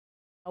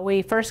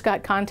We first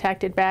got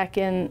contacted back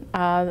in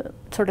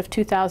sort of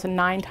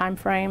 2009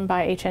 timeframe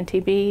by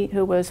HNTB,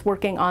 who was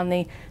working on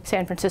the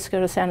San Francisco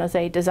to San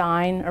Jose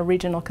design, a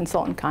regional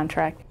consultant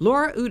contract.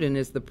 Laura Uden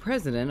is the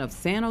president of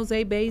San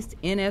Jose-based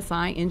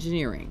NSI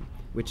Engineering,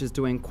 which is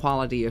doing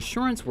quality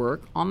assurance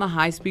work on the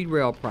high-speed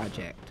rail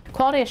project.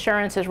 Quality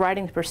assurance is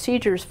writing the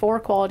procedures for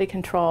quality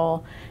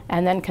control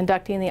and then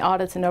conducting the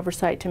audits and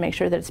oversight to make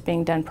sure that it's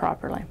being done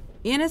properly.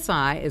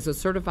 NSI is a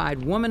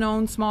certified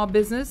woman-owned small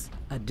business,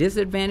 a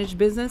disadvantaged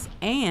business,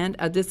 and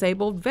a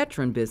disabled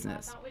veteran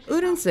business.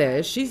 Uden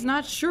says she's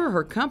not sure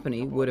her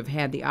company would have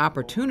had the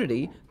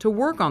opportunity to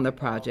work on the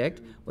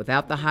project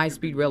without the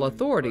High-Speed Rail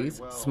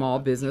Authority's small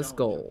business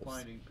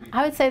goals.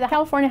 I would say the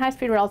California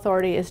High-Speed Rail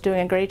Authority is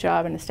doing a great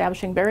job in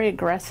establishing very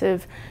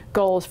aggressive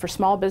goals for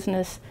small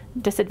business,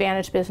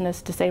 disadvantaged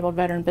business, disabled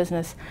veteran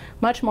business,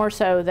 much more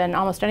so than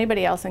almost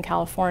anybody else in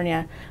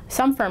California.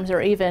 Some firms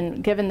are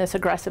even given this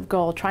aggressive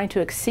goal, trying to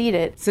exceed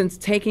it. Since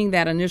taking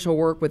that initial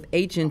work with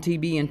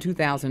HNTB in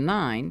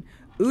 2009,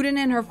 Uden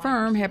and her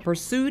firm have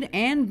pursued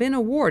and been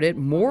awarded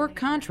more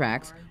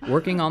contracts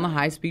working on the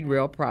high-speed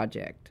rail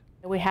project.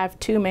 We have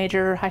 2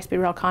 major high-speed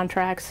rail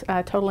contracts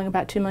totaling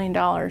about $2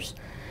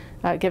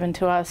 million given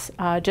to us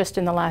just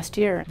in the last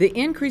year. The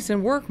increase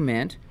in work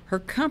meant her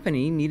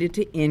company needed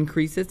to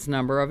increase its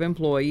number of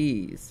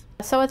employees.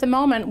 So at the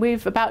moment,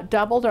 we've about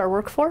doubled our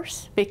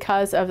workforce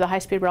because of the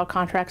high-speed rail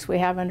contracts we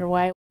have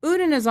underway.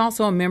 Uden is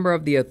also a member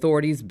of the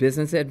authority's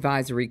Business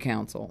Advisory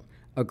Council,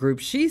 a group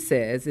she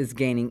says is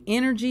gaining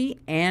energy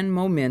and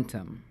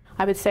momentum.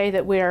 I would say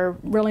that we are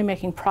really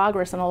making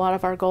progress on a lot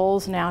of our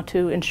goals now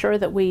to ensure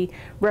that we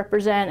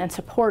represent and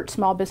support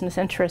small business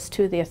interests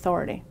to the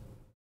authority.